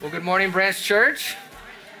Well, good morning, Branch Church.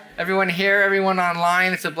 Everyone here, everyone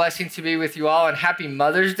online, it's a blessing to be with you all, and happy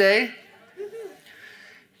Mother's Day.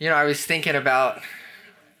 You know, I was thinking about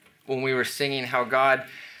when we were singing how God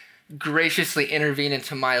graciously intervened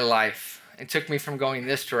into my life and took me from going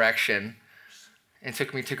this direction and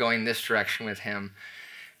took me to going this direction with Him.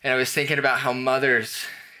 And I was thinking about how mothers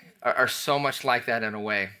are so much like that in a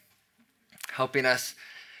way, helping us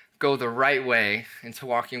go the right way into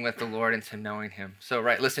walking with the Lord and to knowing Him. So,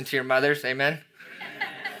 listen to your mothers, amen?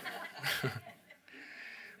 Well,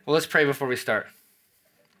 let's pray before we start.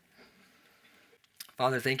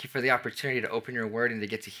 Father, thank you for the opportunity to open your word and to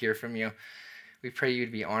get to hear from you. We pray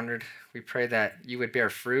you'd be honored. We pray that you would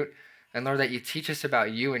bear fruit. And Lord, that you teach us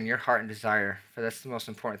about you and your heart and desire, for that's the most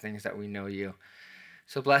important thing, is that we know you.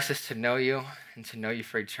 So bless us to know you and to know you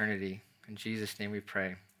for eternity. In Jesus' name we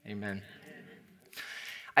pray, amen.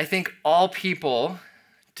 I think all people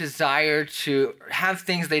desire to have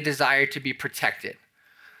things they desire to be protected.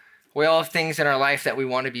 We all have things in our life that we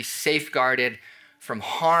want to be safeguarded from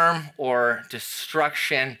harm or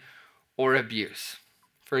destruction or abuse.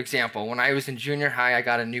 For example, when I was in junior high, I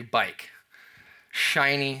got a new bike.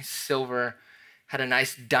 Shiny, silver, had a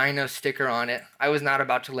nice dino sticker on it. I was not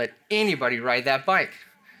about to let anybody ride that bike.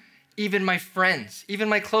 Even my friends, even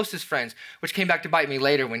my closest friends, which came back to bite me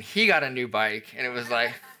later when he got a new bike. And it was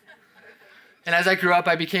like, and as I grew up,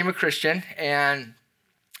 I became a Christian, and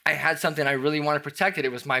I had something I really wanted protected.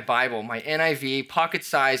 It was my Bible, my NIV, pocket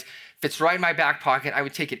size, fits right in my back pocket. I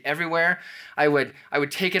would take it everywhere. I would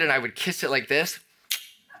take it and I would kiss it like this.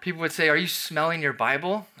 People would say, "Are you smelling your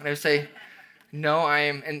Bible?" And I would say, "No, I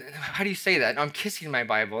am." And how do you say that? "I'm kissing my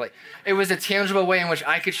Bible." Like, it was a tangible way in which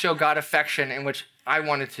I could show God affection, in which I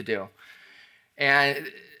wanted to do.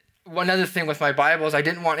 And one other thing with my Bible is I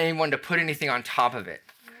didn't want anyone to put anything on top of it.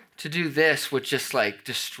 To do this would just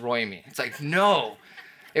destroy me. It's like, no.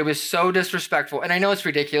 It was so disrespectful. And I know it's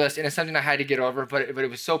ridiculous and it's something I had to get over, but it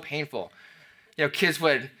was so painful. You know, kids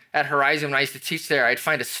would, at Horizon, when I used to teach there, I'd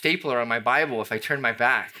find a stapler on my Bible if I turned my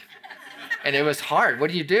back. And it was hard.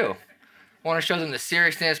 What do you do? I want to show them the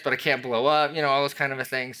seriousness, but I can't blow up, all those kind of a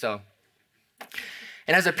thing. So,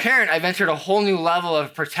 and as a parent, I've entered a whole new level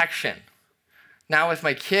of protection. Now with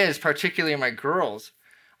my kids, particularly my girls,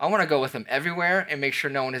 I want to go with them everywhere and make sure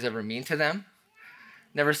no one is ever mean to them,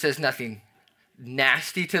 never says nothing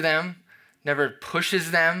nasty to them, never pushes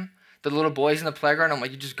them. The little boys in the playground, I'm like,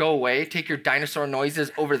 you just go away, take your dinosaur noises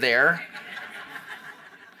over there.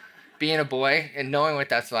 Being a boy and knowing what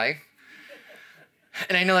that's like.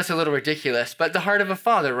 And I know that's a little ridiculous, but the heart of a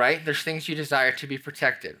father, right? There's things you desire to be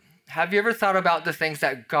protected. Have you ever thought about the things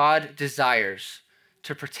that God desires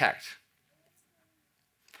to protect?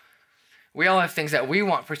 We all have things that we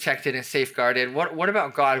want protected and safeguarded. What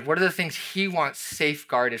about God? What are the things He wants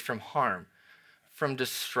safeguarded from harm, from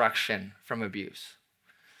destruction, from abuse?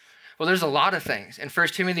 Well, there's a lot of things. In 1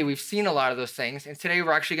 Timothy, we've seen a lot of those things. And today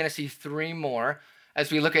we're actually going to see 3 more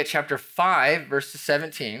as we look at chapter 5, verse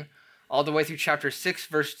 17, all the way through chapter 6,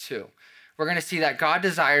 verse 2. We're going to see that God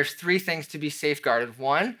desires 3 things to be safeguarded.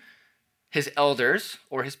 1, His elders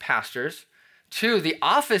or His pastors. 2, the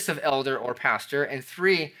office of elder or pastor. And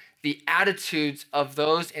 3, the attitudes of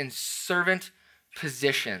those in servant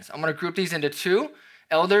positions. I'm going to group these into 2,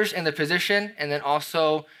 elders and the position, and then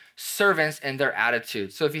also servants and their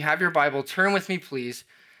attitudes. So if you have your Bible, turn with me, please,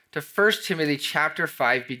 to 1 Timothy chapter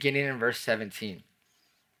 5, beginning in verse 17.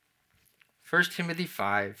 1 Timothy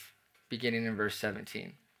 5, beginning in verse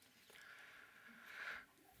 17.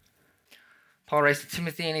 Paul writes to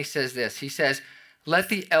Timothy and he says this. He says, "Let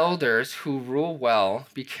the elders who rule well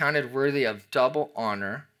be counted worthy of double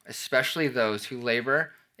honor, especially those who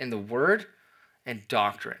labor in the word and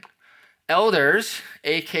doctrine." Elders,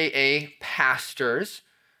 aka pastors,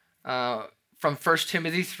 from 1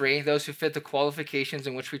 Timothy 3, those who fit the qualifications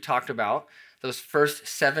in which we talked about, those first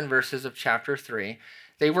 7 verses of chapter 3,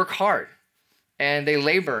 they work hard and they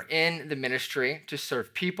labor in the ministry to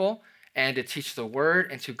serve people and to teach the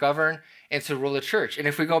word and to govern and to rule the church. And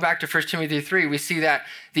if we go back to 1 Timothy 3, we see that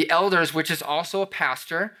the elders, which is also a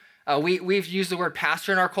pastor, we've used the word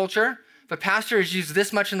pastor in our culture, but pastor is used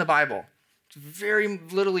this much in the Bible. It's very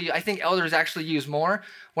little. I think elders actually use more.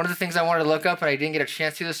 One of the things I wanted to look up and I didn't get a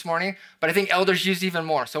chance to this morning, but I think elders use even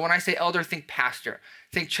more. So when I say elder, think pastor.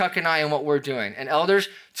 Think Chuck and I and what we're doing. And elders,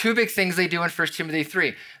 2 big things they do in 1 Timothy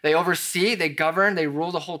 3. They oversee, they govern, they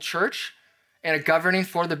rule the whole church and are governing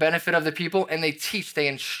for the benefit of the people, and they teach, they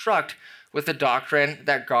instruct with the doctrine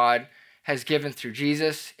that God has given through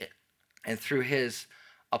Jesus and through His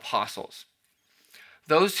apostles.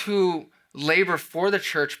 Those who labor for the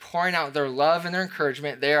church, pouring out their love and their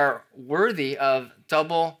encouragement, they are worthy of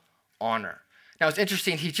double honor. Now, it's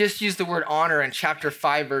interesting. He just used the word honor in chapter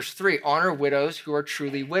 5, verse 3. Honor widows who are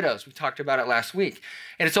truly widows. We talked about it last week.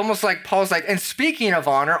 And it's almost like Paul's like, and speaking of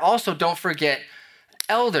honor, also don't forget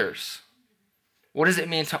elders. What does it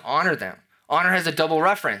mean to honor them? Honor has a double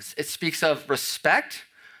reference. It speaks of respect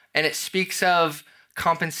and it speaks of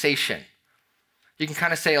compensation. You can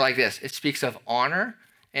kind of say it like this. It speaks of honor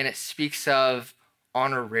and it speaks of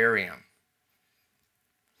honorarium.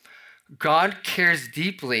 God cares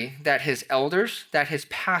deeply that his elders, that his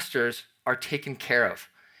pastors are taken care of.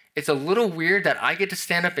 It's a little weird that I get to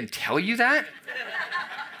stand up and tell you that,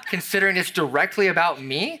 considering it's directly about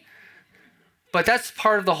me. But that's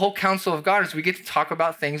part of the whole counsel of God, is we get to talk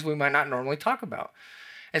about things we might not normally talk about.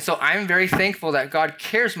 And so I'm very thankful that God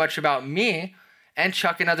cares much about me and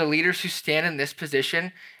Chuck and other leaders who stand in this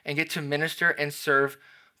position and get to minister and serve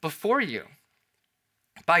before you.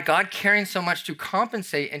 By God caring so much to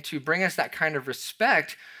compensate and to bring us that kind of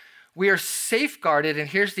respect, we are safeguarded, and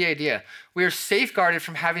here's the idea. We are safeguarded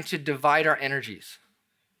from having to divide our energies.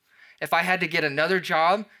 If I had to get another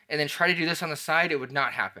job and then try to do this on the side, it would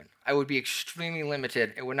not happen. I would be extremely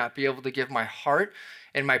limited and would not be able to give my heart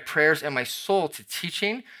and my prayers and my soul to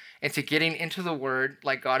teaching and to getting into the word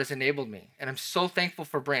like God has enabled me. And I'm so thankful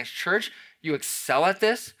for Branch Church. You excel at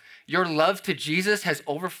this. Your love to Jesus has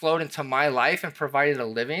overflowed into my life and provided a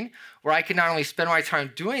living where I can not only spend my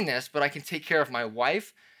time doing this, but I can take care of my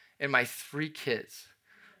wife and my 3 kids.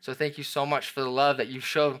 So thank you so much for the love that you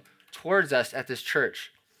show towards us at this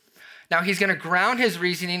church. Now he's going to ground his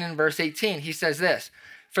reasoning in verse 18. He says this,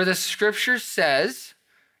 "For the scripture says,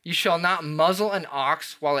 you shall not muzzle an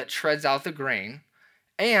ox while it treads out the grain,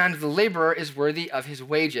 and the laborer is worthy of his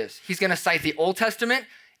wages." He's going to cite the Old Testament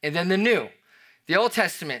and then the New. The Old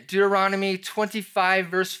Testament, Deuteronomy 25,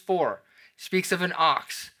 verse 4, speaks of an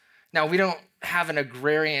ox. Now, we don't have an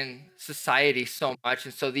agrarian society so much,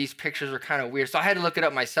 and so these pictures are kind of weird. So I had to look it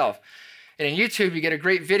up myself. And in YouTube, you get a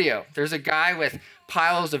great video. There's a guy with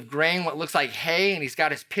piles of grain, what looks like hay, and he's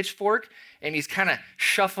got his pitchfork, and he's kind of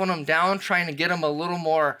shuffling them down, trying to get them a little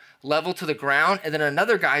more level to the ground. And then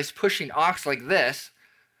another guy's pushing ox like this,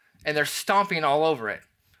 and they're stomping all over it,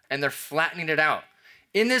 and they're flattening it out.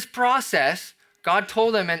 In this process, God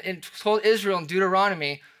told them and told Israel in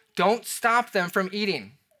Deuteronomy, don't stop them from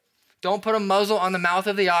eating. Don't put a muzzle on the mouth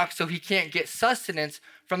of the ox so he can't get sustenance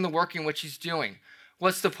from the work in which he's doing.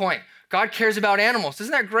 What's the point? God cares about animals.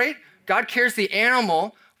 Isn't that great? God cares the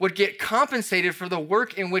animal would get compensated for the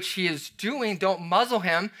work in which he is doing. Don't muzzle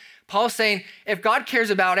him. Paul's saying, if God cares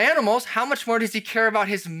about animals, how much more does he care about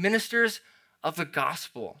his ministers of the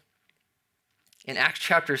gospel? In Acts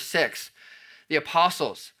chapter 6, the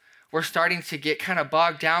apostles were starting to get kind of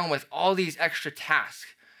bogged down with all these extra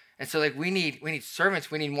tasks. And so we need servants.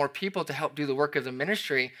 We need more people to help do the work of the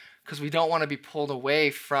ministry because we don't want to be pulled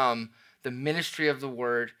away from the ministry of the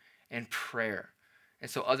word and prayer. And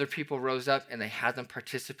so other people rose up and they had them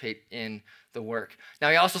participate in the work. Now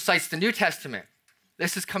he also cites the New Testament.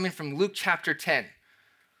 This is coming from Luke chapter 10.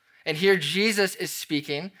 And here Jesus is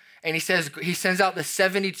speaking and he sends out the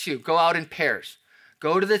 72, go out in pairs,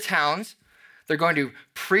 go to the towns. They're going to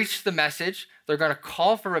preach the message. They're going to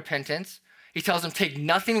call for repentance. He tells them, take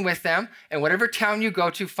nothing with them. And whatever town you go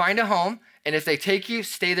to, find a home. And if they take you,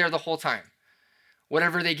 stay there the whole time.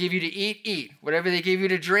 Whatever they give you to eat, eat. Whatever they give you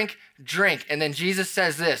to drink, drink. And then Jesus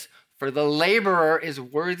says this, for the laborer is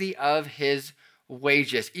worthy of his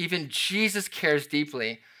wages. Even Jesus cares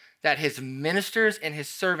deeply that his ministers and his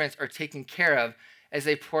servants are taken care of as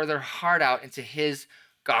they pour their heart out into his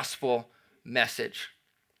gospel message.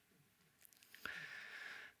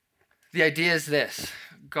 The idea is this: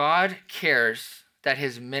 God cares that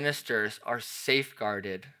his ministers are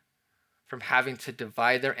safeguarded from having to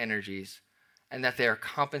divide their energies and that they are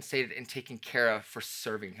compensated and taken care of for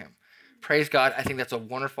serving him. Praise God. I think that's a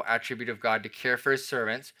wonderful attribute of God, to care for his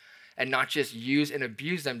servants and not just use and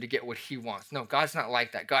abuse them to get what he wants. No, God's not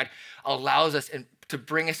like that. God allows us to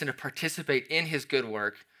bring us and to participate in his good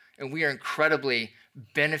work, and we are incredibly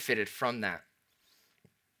benefited from that.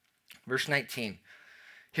 Verse 19.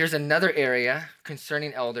 Here's another area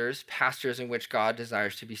concerning elders, pastors, in which God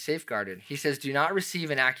desires to be safeguarded. He says, do not receive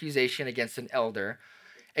an accusation against an elder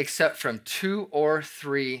except from 2 or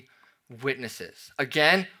 3 witnesses.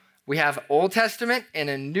 Again, we have Old Testament and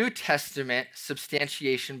a New Testament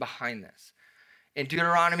substantiation behind this. In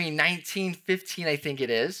Deuteronomy 19:15, I think it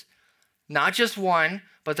is, not just one,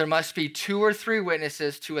 but there must be 2 or 3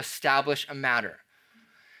 witnesses to establish a matter.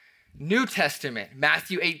 New Testament,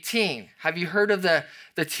 Matthew 18. Have you heard of the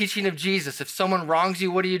teaching of Jesus? If someone wrongs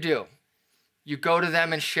you, what do? You go to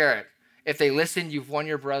them and share it. If they listen, you've won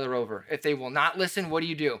your brother over. If they will not listen, what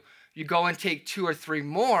do? You go and take 2 or 3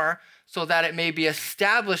 more so that it may be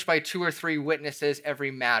established by 2 or 3 witnesses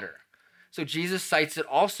every matter. So Jesus cites it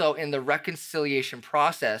also in the reconciliation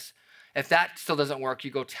process. If that still doesn't work,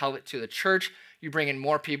 you go tell it to the church. You bring in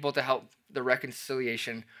more people to help the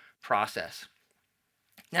reconciliation process.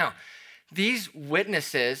 Now, these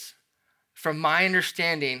witnesses, from my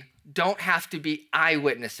understanding, don't have to be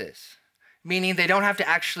eyewitnesses, meaning they don't have to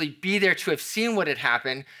actually be there to have seen what had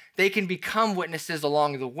happened. They can become witnesses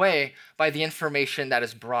along the way by the information that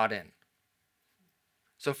is brought in.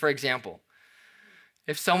 So, for example,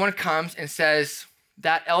 if someone comes and says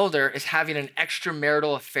that elder is having an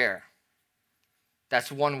extramarital affair,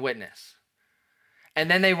 that's one witness.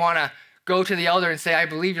 And then they want to go to the elder and say, I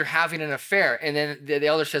believe you're having an affair. And then the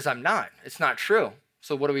elder says, I'm not. It's not true.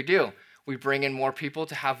 So what do? We bring in more people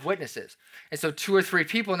to have witnesses. And so 2 or 3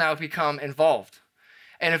 people now become involved.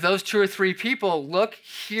 And if those 2 or 3 people look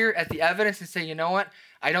here at the evidence and say, you know what?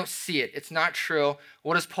 I don't see it. It's not true.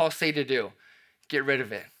 What does Paul say to do? Get rid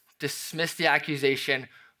of it. Dismiss the accusation.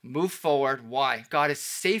 Move forward. Why? God is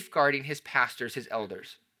safeguarding his pastors, his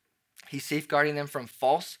elders. He's safeguarding them from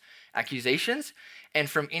false accusations and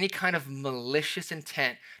from any kind of malicious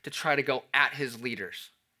intent to try to go at his leaders.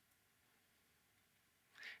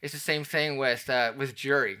 It's the same thing with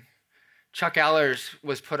jury. Chuck Allers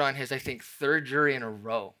was put on his, I think, 3rd jury in a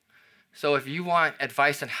row. So if you want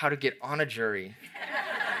advice on how to get on a jury,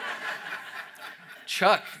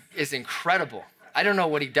 Chuck is incredible. I don't know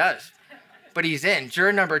what he does, but he's in.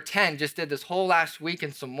 Juror number 10 just did this whole last week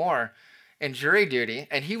and some more in jury duty,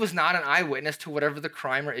 and he was not an eyewitness to whatever the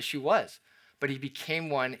crime or issue was, but he became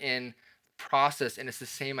one in process, and it's the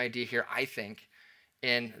same idea here, I think,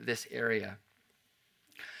 in this area.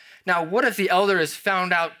 Now, what if the elder is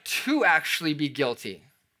found out to actually be guilty?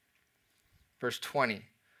 Verse 20.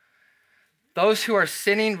 Those who are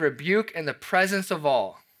sinning rebuke in the presence of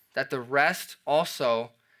all, that the rest also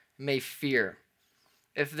may fear.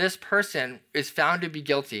 If this person is found to be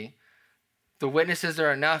guilty, the witnesses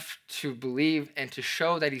are enough to believe and to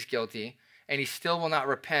show that he's guilty, and he still will not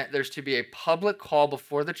repent, there's to be a public call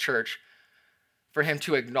before the church for him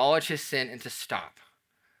to acknowledge his sin and to stop.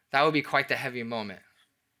 That would be quite the heavy moment,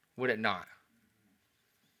 would it not?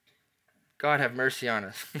 God have mercy on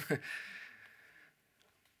us.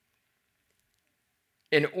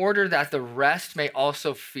 In order that the rest may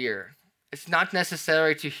also fear. It's not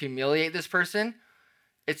necessary to humiliate this person.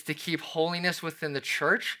 It's to keep holiness within the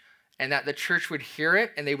church, and that the church would hear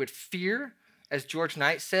it and they would fear, as George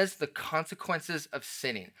Knight says, the consequences of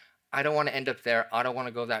sinning. I don't want to end up there. I don't want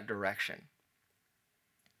to go that direction.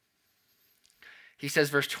 He says,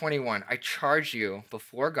 verse 21, I charge you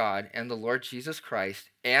before God and the Lord Jesus Christ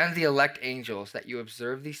and the elect angels that you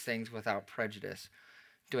observe these things without prejudice,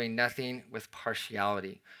 doing nothing with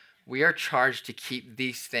partiality. We are charged to keep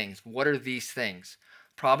these things. What are these things?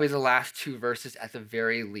 Probably the last 2 verses at the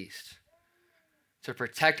very least. To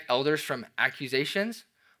protect elders from accusations,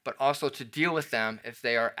 but also to deal with them if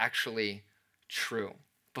they are actually true.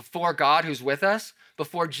 Before God who's with us,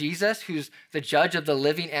 before Jesus who's the judge of the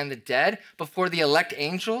living and the dead, before the elect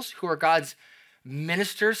angels who are God's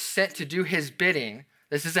ministers sent to do his bidding,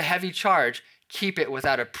 this is a heavy charge. Keep it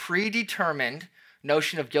without a predetermined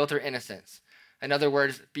notion of guilt or innocence. In other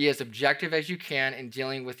words, be as objective as you can in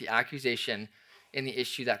dealing with the accusation in the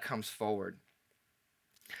issue that comes forward.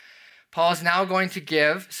 Paul is now going to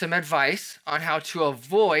give some advice on how to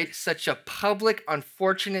avoid such a public,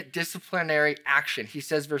 unfortunate disciplinary action. He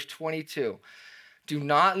says, verse 22, do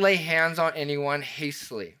not lay hands on anyone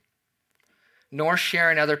hastily, nor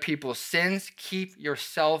share in other people's sins. Keep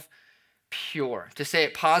yourself pure. To say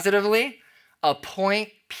it positively, appoint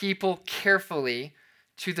people carefully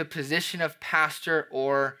to the position of pastor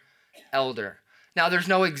or elder. Now, there's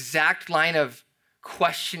no exact line of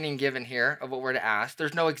questioning given here of what we're to ask.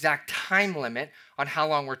 There's no exact time limit on how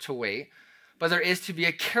long we're to wait, but there is to be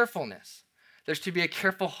a carefulness. There's to be a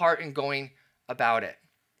careful heart in going about it.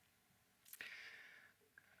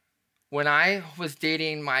 When I was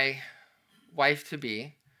dating my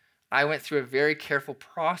wife-to-be, I went through a very careful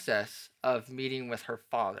process of meeting with her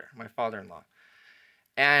father, my father-in-law.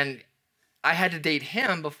 And I had to date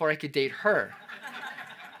him before I could date her.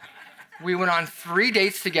 We went on 3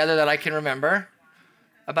 dates together that I can remember.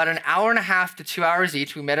 About an hour and a half to 2 hours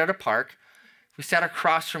each. We met at a park. We sat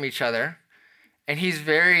across from each other, and he's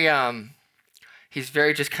very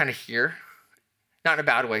just kind of here, not in a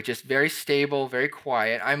bad way, just very stable, very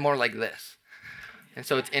quiet. I'm more like this, and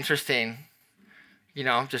so it's interesting,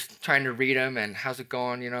 just trying to read him and how's it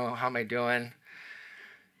going, how am I doing?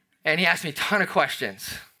 And he asked me a ton of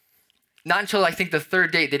questions. Not until I think the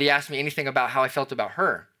 3rd date did he ask me anything about how I felt about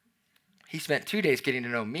her. He spent 2 days getting to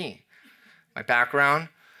know me, my background,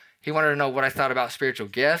 He wanted to know what I thought about spiritual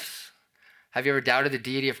gifts. Have you ever doubted the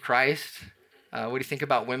deity of Christ? What do you think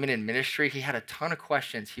about women in ministry? He had a ton of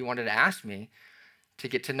questions he wanted to ask me to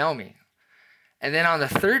get to know me. And then on the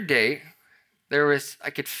third date, I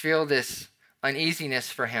could feel this uneasiness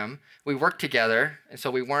for him. We worked together, and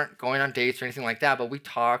so we weren't going on dates or anything like that, but we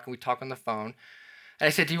talk on the phone. And I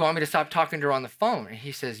said, do you want me to stop talking to her on the phone? And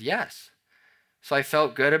he says, yes. So I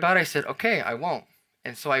felt good about it. I said, okay, I won't.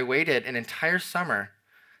 And so I waited an entire summer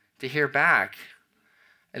to hear back.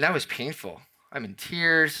 And that was painful. I'm in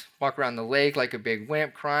tears, walk around the lake like a big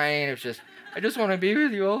wimp crying. It was just, I just want to be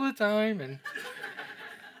with you all the time. And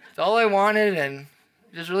it's all I wanted. And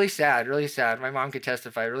just really sad, really sad. My mom could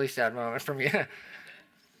testify, really sad moment for me.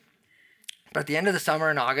 But at the end of the summer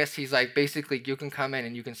in August, he's like, basically, you can come in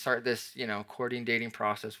and you can start this, courting, dating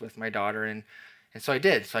process with my daughter. And so I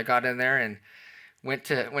did. So I got in there and went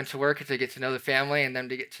to work to get to know the family and them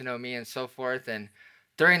to get to know me and so forth. And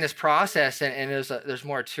during this process, and there's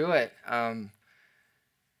more to it,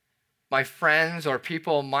 my friends or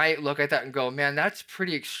people might look at that and go, man, that's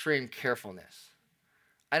pretty extreme carefulness.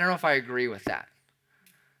 I don't know if I agree with that.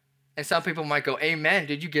 And some people might go, amen,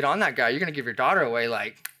 dude, you get on that guy. You're going to give your daughter away,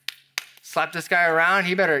 like, slap this guy around.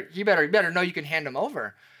 He better know you can hand him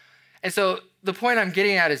over. And so the point I'm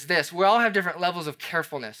getting at is this. We all have different levels of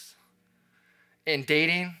carefulness in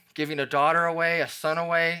dating, giving a daughter away, a son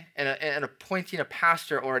away, and appointing a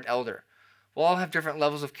pastor or an elder. We'll all have different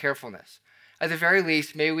levels of carefulness. At the very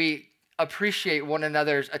least, may we appreciate one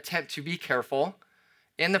another's attempt to be careful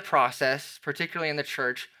in the process, particularly in the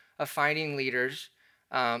church, of finding leaders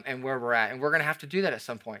and where we're at. And we're going to have to do that at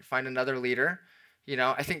some point, find another leader.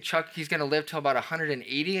 I think Chuck, he's going to live till about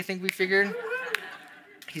 180, I think we figured.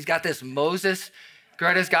 He's got this Moses.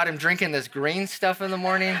 Greta's got him drinking this green stuff in the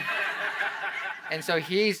morning. And so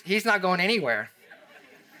he's not going anywhere.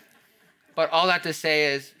 But all that to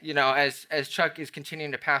say is, as Chuck is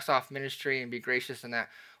continuing to pass off ministry and be gracious in that,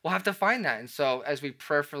 we'll have to find that. And so as we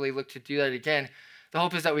prayerfully look to do that again, the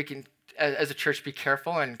hope is that we can, as a church, be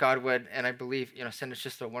careful, and God would, and I believe, send us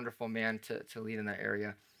just a wonderful man to lead in that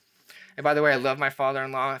area. And by the way, I love my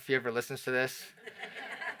father-in-law, if he ever listens to this.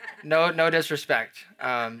 No disrespect.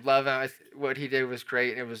 Love him. What he did was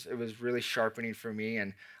great. It was really sharpening for me.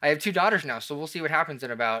 And I have 2 daughters now, so we'll see what happens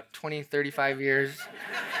in about 20, 35 years.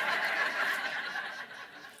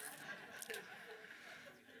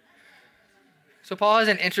 So Paul has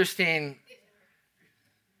an interesting,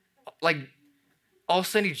 all of a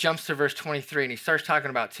sudden he jumps to verse 23 and he starts talking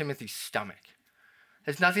about Timothy's stomach. It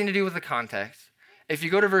has nothing to do with the context. If you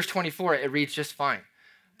go to verse 24, it reads just fine.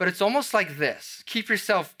 But it's almost like this. Keep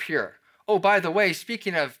yourself pure. Oh, by the way,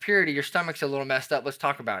 speaking of purity, your stomach's a little messed up. Let's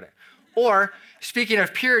talk about it. Or, speaking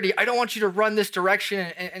of purity, I don't want you to run this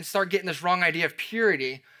direction and start getting this wrong idea of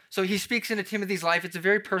purity. So he speaks into Timothy's life. It's a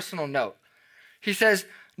very personal note. He says,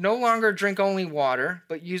 no longer drink only water,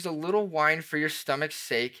 but use a little wine for your stomach's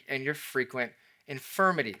sake and your frequent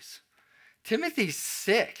infirmities. Timothy's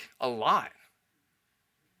sick a lot.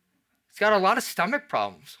 He's got a lot of stomach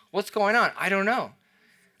problems. What's going on? I don't know.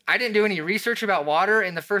 I didn't do any research about water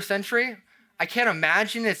in the first century. I can't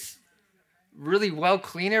imagine it's really well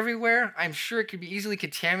clean everywhere. I'm sure it could be easily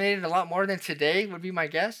contaminated a lot more than today would be my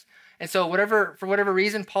guess. And so for whatever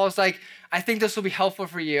reason, Paul's like, I think this will be helpful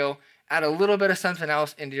for you. Add a little bit of something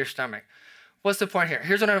else into your stomach. What's the point here?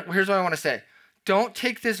 Here's what I want to say. Don't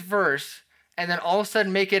take this verse and then all of a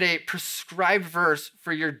sudden make it a prescribed verse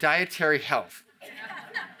for your dietary health.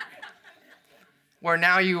 Where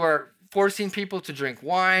now you are forcing people to drink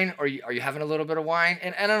wine, or are you having a little bit of wine?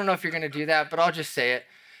 And I don't know if you're going to do that, but I'll just say it.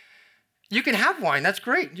 You can have wine. That's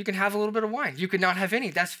great. You can have a little bit of wine. You could not have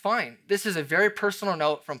any. That's fine. This is a very personal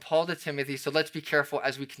note from Paul to Timothy, so let's be careful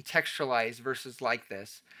as we contextualize verses like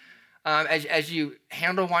this. As you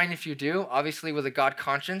handle wine, if you do, obviously with a God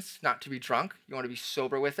conscience, not to be drunk. You want to be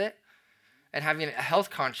sober with it. And having a health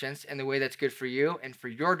conscience in the way that's good for you and for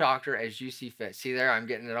your doctor as you see fit. See there, I'm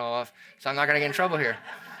getting it all off, so I'm not going to get in trouble here.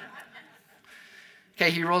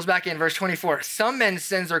 Okay, he rolls back in, verse 24. Some men's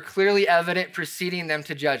sins are clearly evident, preceding them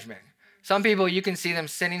to judgment. Some people, you can see them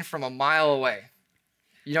sinning from a mile away.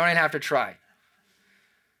 You don't even have to try.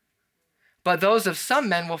 But those of some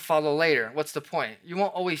men will follow later. What's the point? You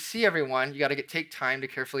won't always see everyone. You got to take time to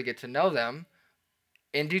carefully get to know them.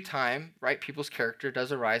 In due time, right, people's character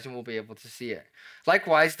does arise and we'll be able to see it.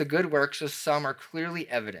 Likewise, the good works of some are clearly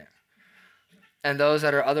evident, and those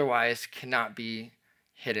that are otherwise cannot be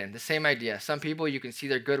hidden. The same idea. Some people, you can see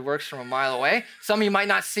their good works from a mile away. Some you might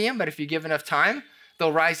not see them, but if you give enough time,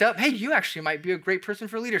 they'll rise up. Hey, you actually might be a great person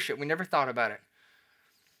for leadership. We never thought about it.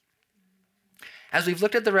 As we've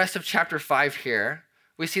looked at the rest of chapter 5 here,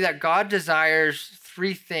 we see that God desires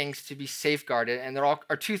three things to be safeguarded, and they're all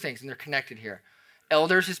are two things, and they're connected here.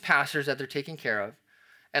 Elders as pastors that they're taking care of,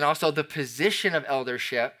 and also the position of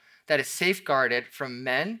eldership that is safeguarded from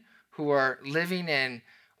men who are living in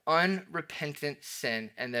unrepentant sin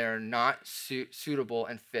and they're not suitable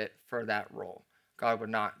and fit for that role. God would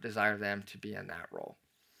not desire them to be in that role.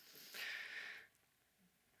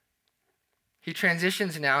 He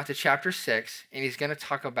transitions now to chapter 6, and he's going to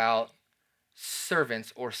talk about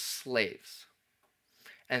servants or slaves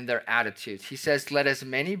and their attitudes. He says, let as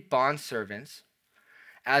many bondservants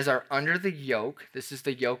as are under the yoke, this is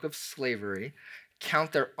the yoke of slavery,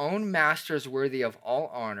 count their own masters worthy of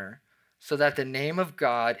all honor, so that the name of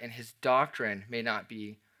God and his doctrine may not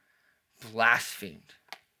be blasphemed.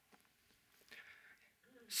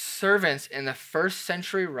 Servants in the first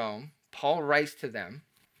century Rome, Paul writes to them,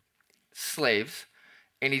 slaves,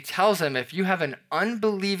 and he tells them if you have an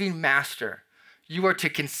unbelieving master, you are to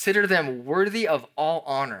consider them worthy of all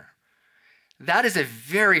honor. That is a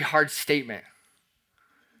very hard statement.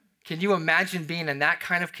 Can you imagine being in that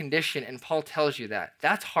kind of condition and Paul tells you that?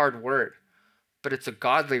 That's hard word, but it's a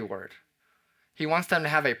godly word. He wants them to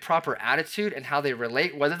have a proper attitude and how they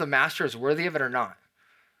relate, whether the master is worthy of it or not.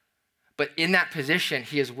 But in that position,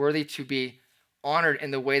 he is worthy to be honored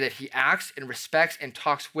in the way that he acts and respects and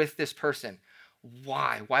talks with this person.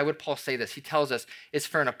 Why? Why would Paul say this? He tells us it's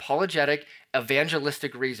for an apologetic,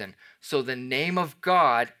 evangelistic reason. So the name of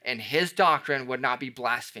God and his doctrine would not be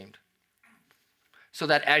blasphemed. So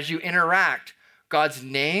that as you interact, God's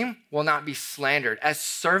name will not be slandered. As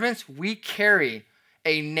servants, we carry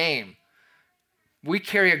a name. We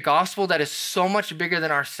carry a gospel that is so much bigger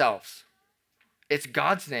than ourselves. It's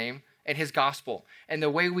God's name and his gospel. And the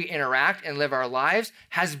way we interact and live our lives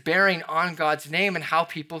has bearing on God's name and how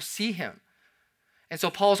people see him. And so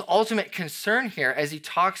Paul's ultimate concern here as he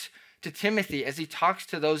talks to Timothy, as he talks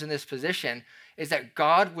to those in this position, is that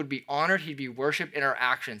God would be honored, he'd be worshiped in our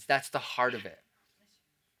actions. That's the heart of it.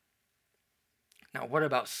 Now, what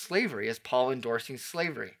about slavery? Is Paul endorsing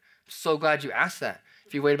slavery? I'm so glad you asked that.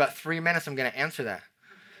 If you wait about 3 minutes, I'm going to answer that.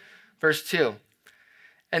 Verse 2.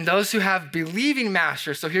 And those who have believing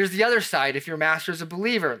masters, so here's the other side. If your master is a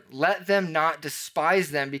believer, let them not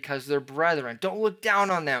despise them because they're brethren. Don't look down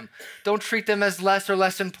on them. Don't treat them as less or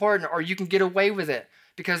less important, or you can get away with it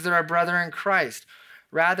because they're a brother in Christ.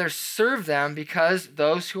 Rather, serve them because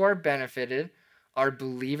those who are benefited are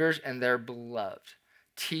believers and they're beloved.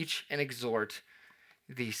 Teach and exhort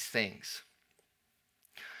these things.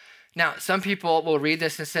 Now, some people will read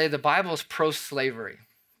this and say the Bible is pro-slavery.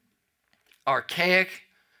 Archaic,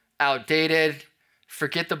 outdated,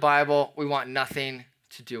 forget the Bible, we want nothing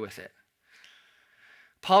to do with it.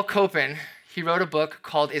 Paul Copan, he wrote a book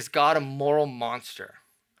called Is God a Moral Monster?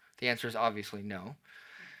 The answer is obviously no.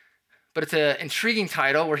 But it's an intriguing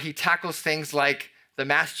title where he tackles things like the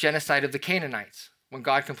mass genocide of the Canaanites when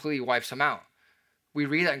God completely wipes them out. We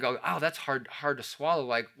read that and go, oh, that's hard to swallow,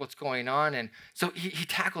 like what's going on? And so he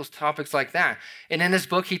tackles topics like that. And in this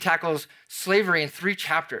book, he tackles slavery in 3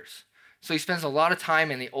 chapters. So he spends a lot of time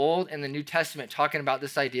in the Old and the New Testament talking about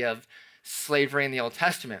this idea of slavery in the Old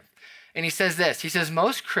Testament. And he says this, he says,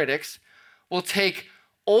 most critics will take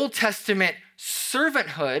Old Testament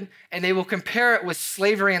servanthood and they will compare it with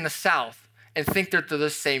slavery in the South and think that they're the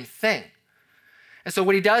same thing. And so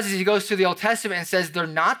what he does is he goes through the Old Testament and says they're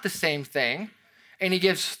not the same thing. And he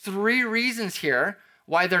gives 3 reasons here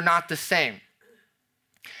why they're not the same.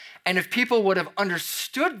 And if people would have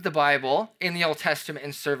understood the Bible in the Old Testament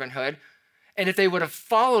in servanthood, and if they would have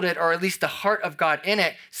followed it, or at least the heart of God in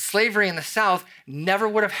it, slavery in the South never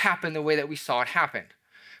would have happened the way that we saw it happen.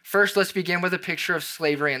 First, let's begin with a picture of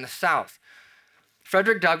slavery in the South.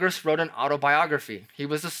 Frederick Douglass wrote an autobiography. He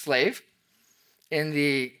was a slave in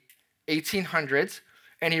the 1800s,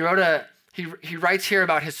 and he writes here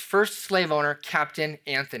about his first slave owner, Captain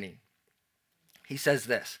Anthony. He says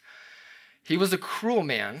this, he was a cruel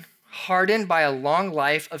man, hardened by a long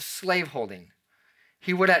life of slaveholding.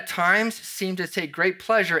 He would at times seem to take great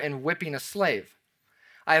pleasure in whipping a slave.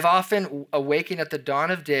 I have often awakened at the dawn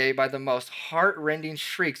of day by the most heart-rending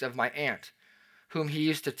shrieks of my aunt, whom he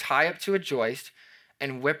used to tie up to a joist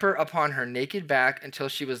and whip her upon her naked back until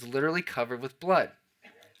she was literally covered with blood.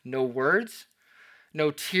 No words, no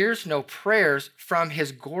tears, no prayers from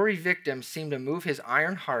his gory victim seemed to move his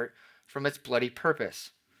iron heart from its bloody purpose.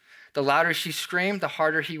 The louder she screamed, the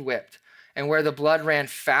harder he whipped. And where the blood ran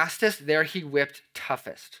fastest, there he whipped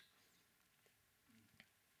toughest.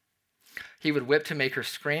 He would whip to make her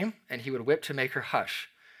scream, and he would whip to make her hush.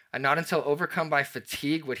 And not until overcome by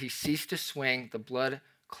fatigue would he cease to swing the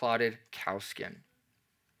blood-clotted cowskin.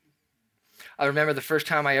 I remember the first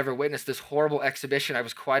time I ever witnessed this horrible exhibition. I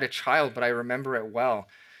was quite a child, but I remember it well.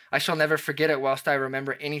 I shall never forget it whilst I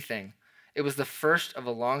remember anything. It was the first of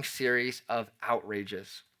a long series of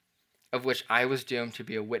outrages, of which I was doomed to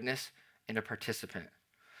be a witness and a participant.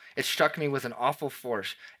 It struck me with an awful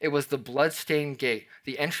force. It was the blood-stained gate,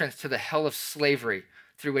 the entrance to the hell of slavery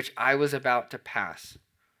through which I was about to pass.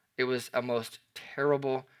 It was a most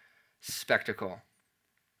terrible spectacle.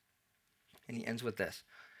 And he ends with this.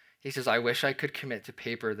 He says, I wish I could commit to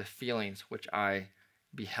paper the feelings which I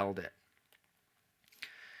beheld it.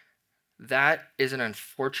 That is an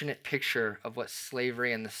unfortunate picture of what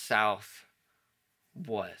slavery in the South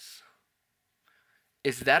was.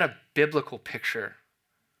 Is that a biblical picture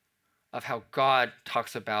of how God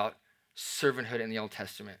talks about servanthood in the Old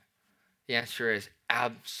Testament? The answer is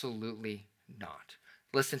absolutely not.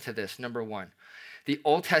 Listen to this. Number one, the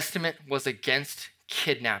Old Testament was against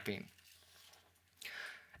kidnapping.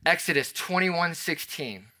 Exodus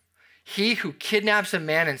 21:16. He who kidnaps a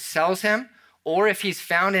man and sells him, or if he's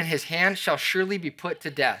found in his hand, shall surely be put to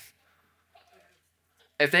death.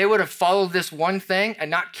 If they would have followed this one thing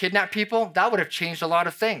and not kidnapped people, that would have changed a lot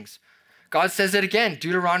of things. God says it again,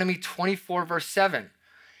 Deuteronomy 24, verse 7.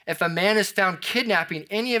 If a man is found kidnapping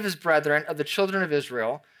any of his brethren of the children of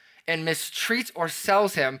Israel and mistreats or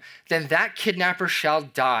sells him, then that kidnapper shall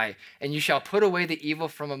die, and you shall put away the evil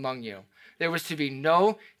from among you. There was to be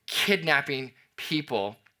no kidnapping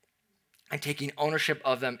people and taking ownership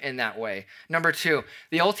of them in that way. Number two,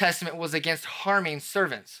 the Old Testament was against harming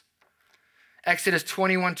servants. Exodus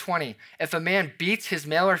 21:20. If a man beats his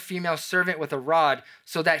male or female servant with a rod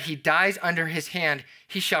so that he dies under his hand,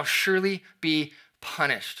 he shall surely be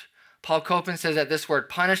punished. Paul Copan says that this word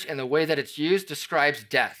punished and the way that it's used describes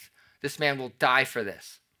death. This man will die for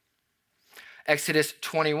this. Exodus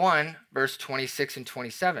 21, verse 26 and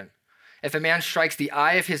 27. If a man strikes the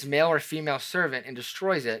eye of his male or female servant and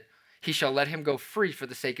destroys it, he shall let him go free for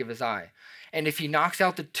the sake of his eye. And if he knocks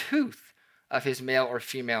out the tooth of his male or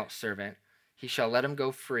female servant, he shall let him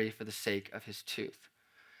go free for the sake of his tooth.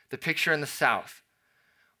 The picture in the South,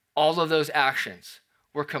 all of those actions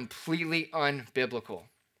were completely unbiblical.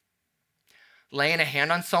 Laying a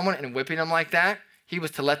hand on someone and whipping them like that, he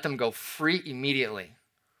was to let them go free immediately.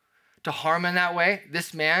 To harm in that way,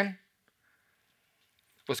 this man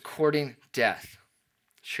was courting death.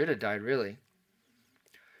 Should have died, really.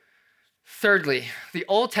 Thirdly, the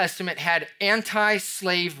Old Testament had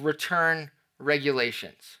anti-slave return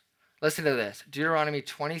regulations. Listen to this, Deuteronomy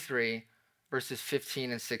 23, verses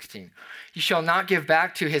 15 and 16. You shall not give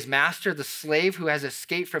back to his master the slave who has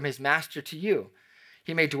escaped from his master to you.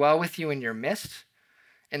 He may dwell with you in your midst,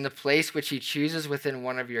 in the place which he chooses within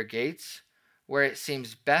one of your gates. Where it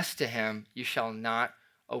seems best to him, you shall not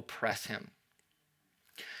oppress him.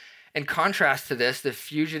 In contrast to this, the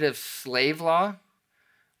fugitive slave law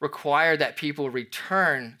required that people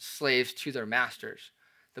return slaves to their masters.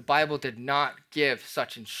 The Bible did not give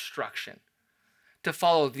such instruction. To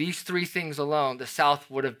follow these three things alone, the South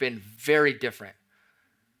would have been very different.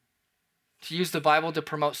 To use the Bible to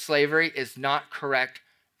promote slavery is not correct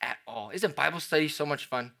at all. Isn't Bible study so much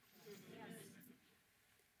fun?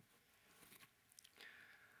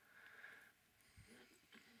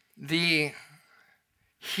 The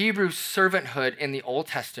Hebrew servanthood in the Old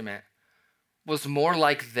Testament was more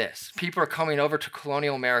like this. People are coming over to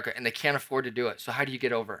colonial America and they can't afford to do it. So how do you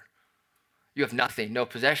get over? You have nothing, no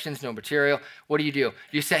possessions, no material. What do?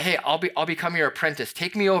 You say, hey, I'll become your apprentice.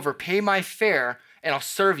 Take me over, pay my fare, and I'll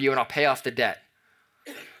serve you and I'll pay off the debt.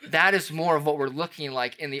 That is more of what we're looking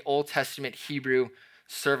like in the Old Testament Hebrew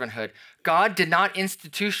servanthood. God did not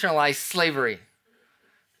institutionalize slavery.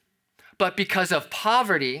 But because of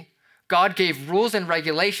poverty, God gave rules and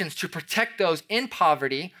regulations to protect those in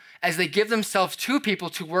poverty as they give themselves to people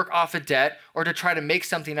to work off a debt or to try to make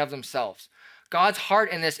something of themselves. God's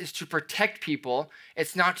heart in this is to protect people.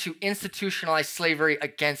 It's not to institutionalize slavery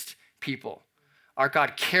against people. Our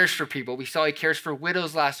God cares for people. We saw he cares for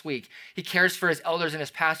widows last week. He cares for his elders and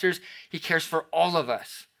his pastors. He cares for all of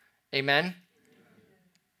us. Amen?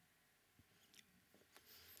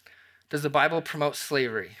 Does the Bible promote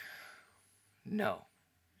slavery? No.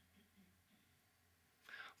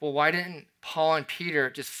 Well, why didn't Paul and Peter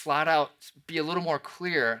just flat out be a little more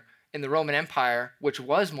clear in the Roman Empire, which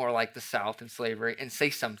was more like the South in slavery, and say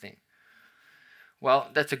something? Well,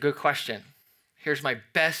 that's a good question. Here's my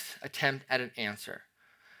best attempt at an answer.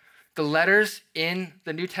 The letters in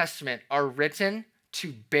the New Testament are written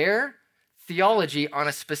to bear theology on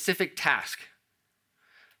a specific task.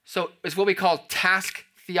 So it's what we call task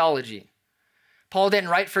theology. Paul didn't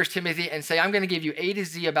write 1 Timothy and say, I'm going to give you A to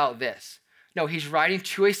Z about this. No, he's writing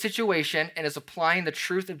to a situation and is applying the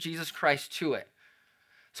truth of Jesus Christ to it.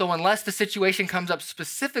 So unless the situation comes up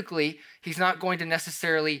specifically, he's not going to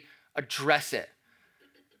necessarily address it.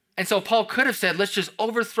 And so Paul could have said, let's just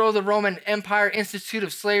overthrow the Roman Empire, institute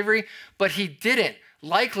of slavery, but he didn't.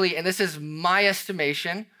 Likely, and this is my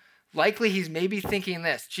estimation, likely he's maybe thinking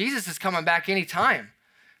this: Jesus is coming back anytime.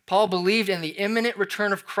 Paul believed in the imminent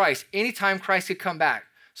return of Christ. Anytime Christ could come back.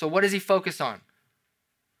 So what does he focus on?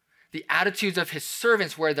 The attitudes of his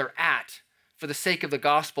servants where they're at for the sake of the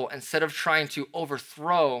gospel, instead of trying to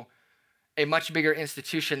overthrow a much bigger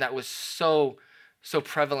institution that was so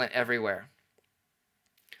prevalent everywhere.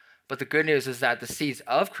 But the good news is that the seeds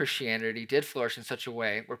of Christianity did flourish in such a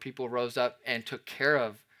way where people rose up and took care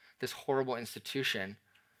of this horrible institution.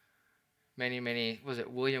 Many, was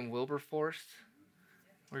it William Wilberforce?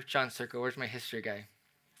 Where's John Circo? Where's my history guy?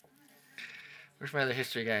 Where's my other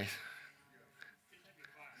history guy?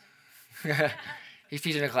 He's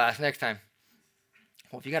teaching a class next time.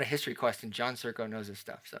 Well, if you got a history question, John Circo knows this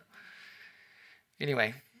stuff. So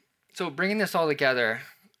anyway, so bringing this all together,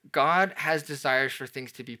 God has desires for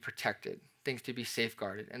things to be protected, things to be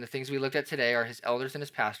safeguarded. And the things we looked at today are his elders and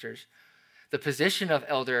his pastors, the position of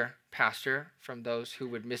elder pastor from those who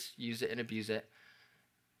would misuse it and abuse it.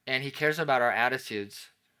 And he cares about our attitudes,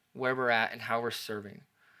 where we're at and how we're serving.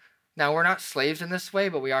 Now, we're not slaves in this way,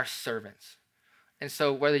 but we are servants. And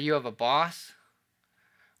so whether you have a boss,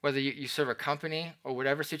 whether you serve a company, or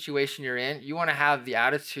whatever situation you're in, you want to have the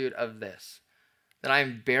attitude of this, that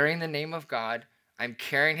I'm bearing the name of God, I'm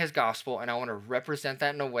carrying his gospel, and I want to represent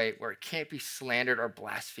that in a way where it can't be slandered or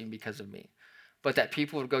blasphemed because of me. But that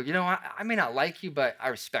people would go, you know, I may not like you, but I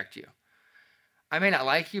respect you. I may not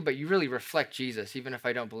like you, but you really reflect Jesus, even if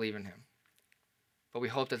I don't believe in him. But we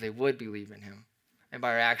hope that they would believe in him. And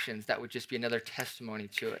by our actions, that would just be another testimony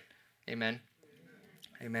to it. Amen?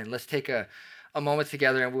 Amen. Let's take a moment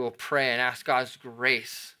together and we will pray and ask God's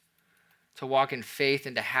grace to walk in faith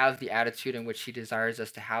and to have the attitude in which he desires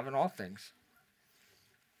us to have in all things.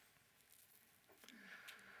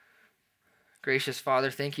 Gracious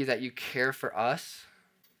Father, thank you that you care for us,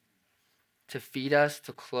 to feed us,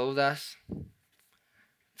 to clothe us,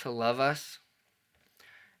 to love us.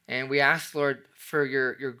 And we ask, Lord, for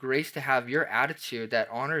your grace to have your attitude that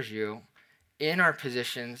honors you in our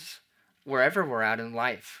positions wherever we're at in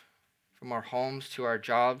life, from our homes to our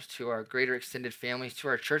jobs to our greater extended families to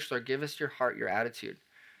our church. Lord, give us your heart, your attitude.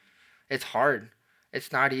 It's hard.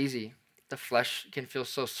 It's not easy. The flesh can feel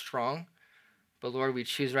so strong. But Lord, we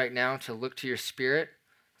choose right now to look to your Spirit.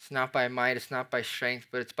 It's not by might, it's not by strength,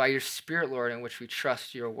 but it's by your Spirit, Lord, in which we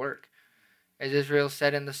trust your work. As Israel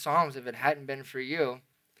said in the Psalms, if it hadn't been for you,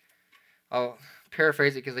 I'll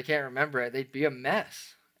paraphrase it because I can't remember it, they'd be a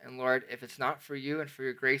mess. And Lord, if it's not for you and for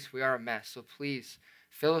your grace, we are a mess. So please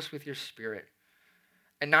fill us with your Spirit.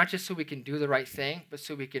 And not just so we can do the right thing, but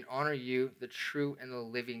so we can honor you, the true and the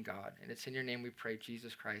living God. And it's in your name we pray,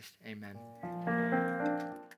 Jesus Christ. Amen.